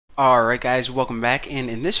Alright guys, welcome back, and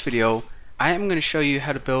in this video I am going to show you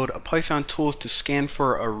how to build a Python tool to scan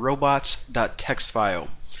for a robots.txt file.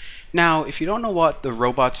 Now if you don't know what the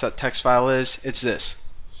robots.txt file is, it's this.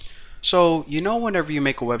 So whenever you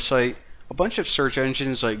make a website, a bunch of search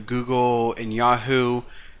engines like Google and Yahoo,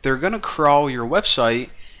 they're going to crawl your website,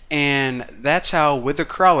 and that's how with the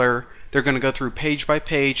crawler they're going to go through page by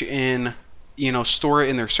page and store it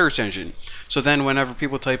in their search engine. So then whenever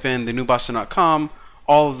people type in thenewboston.com,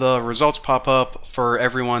 all of the results pop up for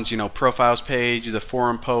everyone's profiles page, the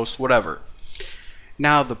forum post, whatever.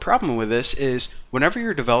 Now the problem with this is whenever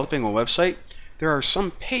you're developing a website, there are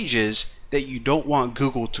some pages that you don't want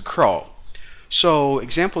Google to crawl. So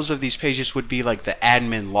examples of these pages would be like the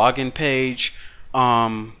admin login page,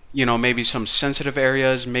 maybe some sensitive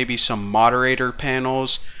areas, maybe some moderator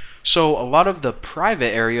panels. So a lot of the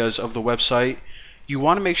private areas of the website, you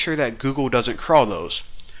want to make sure that Google doesn't crawl those.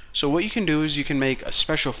 So what you can do is you can make a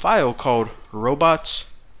special file called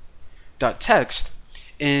robots.txt,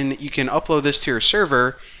 and you can upload this to your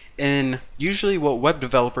server. And usually what web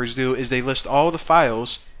developers do is they list all the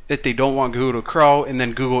files that they don't want Google to crawl, and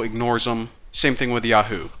then Google ignores them. Same thing with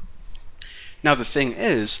Yahoo. Now the thing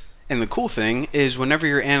is, and the cool thing is, whenever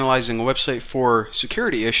you're analyzing a website for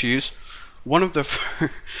security issues, one of the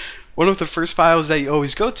first files that you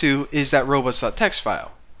always go to is that robots.txt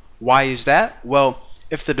file. Why is that? Well,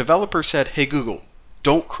 if the developer said, hey Google,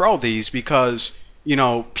 don't crawl these because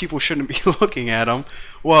people shouldn't be looking at them,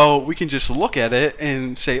 well, we can just look at it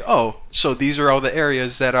and say, oh, so these are all the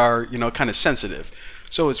areas that are kind of sensitive.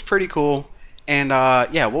 So it's pretty cool. And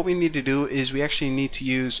yeah, what we need to do is we actually need to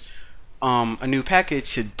use a new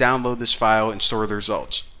package to download this file and store the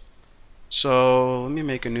results. So let me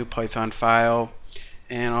make a new Python file,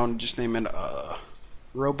 and I'll just name it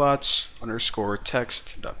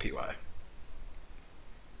robots_text.py.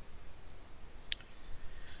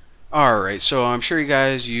 Alright, so I'm sure you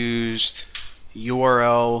guys used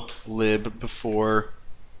URL lib before.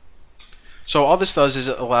 So all this does is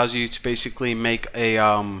it allows you to basically make a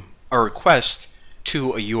request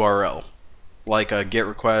to a URL, like a GET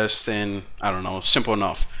request, and I don't know, simple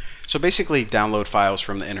enough. So basically download files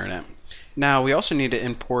from the internet. Now we also need to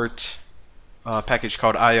import a package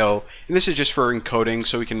called IO, and this is just for encoding,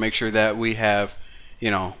 so we can make sure that we have,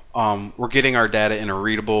 we're getting our data in a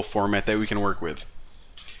readable format that we can work with.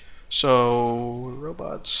 So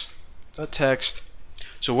robots.txt.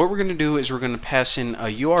 So what we're going to do is we're going to pass in a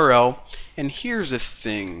URL, and here's the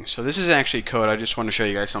thing. So this isn't actually code, I just want to show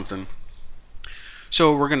you guys something.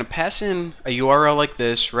 So we're going to pass in a URL like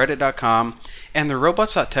this, reddit.com, and the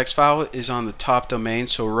robots.txt file is on the top domain,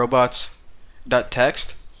 so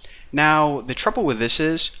robots.txt. Now the trouble with this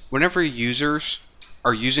is whenever users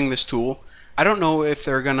are using this tool, I don't know if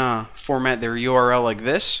they're going to format their URL like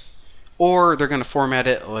this, or they're going to format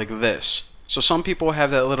it like this. So some people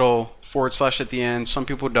have that little / at the end, some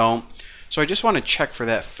people don't. So I just want to check for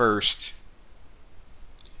that first.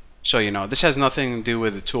 So this has nothing to do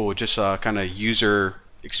with the tool, just kind of user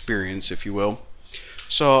experience, if you will.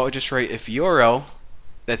 So I'll just write if URL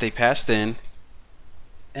that they passed in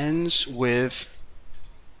ends with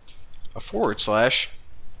a /,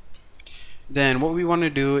 then what we want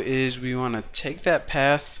to do is we want to take that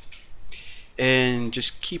path and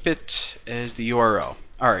just keep it as the URL.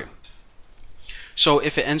 Alright, so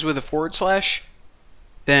if it ends with a /,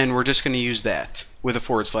 then we're just going to use that with a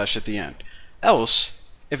 / at the end. Else,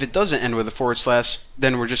 if it doesn't end with a /,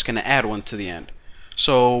 then we're just going to add one to the end.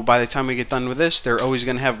 So by the time we get done with this, they're always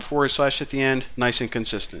going to have a / at the end, nice and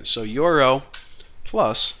consistent. So URL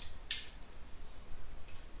plus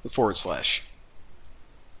the /.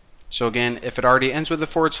 So again, if it already ends with a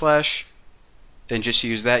 /, then just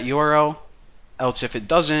use that URL. Else if it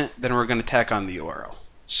doesn't, then we're going to tack on the URL.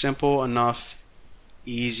 Simple enough,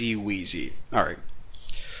 easy wheezy. Alright,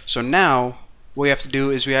 so now what we have to do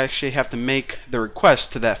is we actually have to make the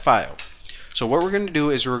request to that file. So what we're going to do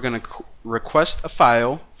is we're going to request a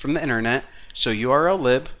file from the internet, so URL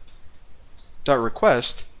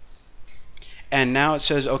lib.request, and now it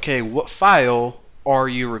says, okay, what file are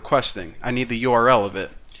you requesting? I need the URL of it.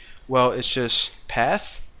 Well, it's just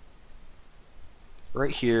path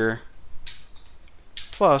right here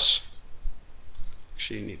plus,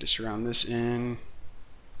 actually you need to surround this in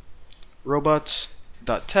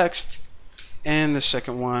robots.txt, and the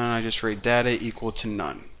second one I just write data equal to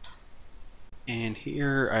none. And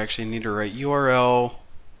here I actually need to write URL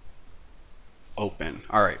open.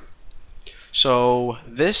 Alright, so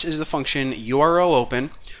this is the function URL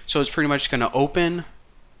open. So it's pretty much going to open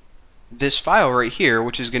this file right here,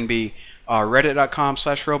 which is going to be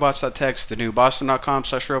reddit.com/robots.txt,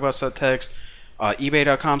 thenewboston.com/robots.txt,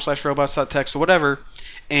 ebay.com/robots.txt, whatever,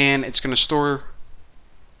 and it's going to store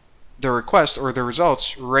the request or the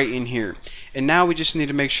results right in here. And now we just need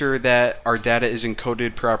to make sure that our data is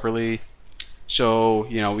encoded properly, so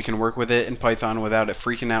we can work with it in Python without it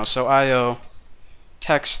freaking out. So IO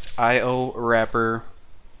text IO wrapper.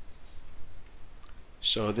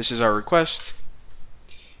 So this is our request,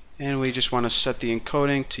 and we just want to set the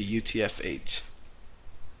encoding to UTF-8,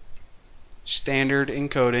 standard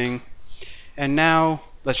encoding. And now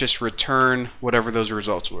let's just return whatever those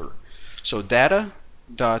results were. So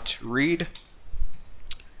data.read,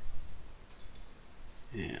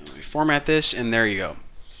 and let me format this, and there you go.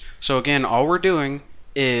 So again, all we're doing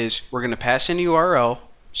is we're going to pass in a URL,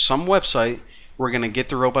 some website, we're going to get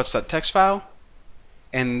the robots.txt file,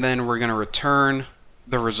 and then we're going to return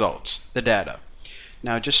the results, the data.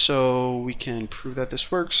 Now, just so we can prove that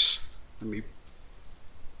this works, let me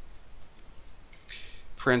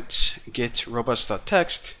print get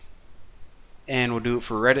robots.txt, and we'll do it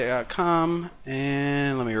for reddit.com,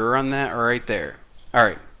 and let me run that right there.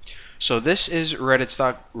 Alright, so this is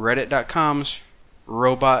reddit.com's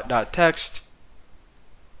robot.txt.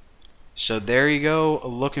 So there you go,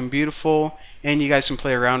 looking beautiful, and you guys can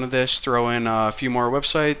play around with this, throw in a few more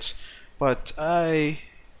websites, but I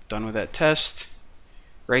done with that test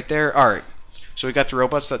right there. Alright, so we got the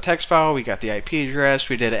robots.txt file, we got the IP address,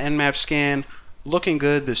 we did an nmap scan, looking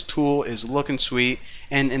good. This tool is looking sweet,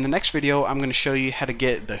 and in the next video I'm going to show you how to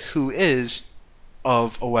get the who is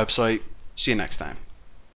of a website. See you next time.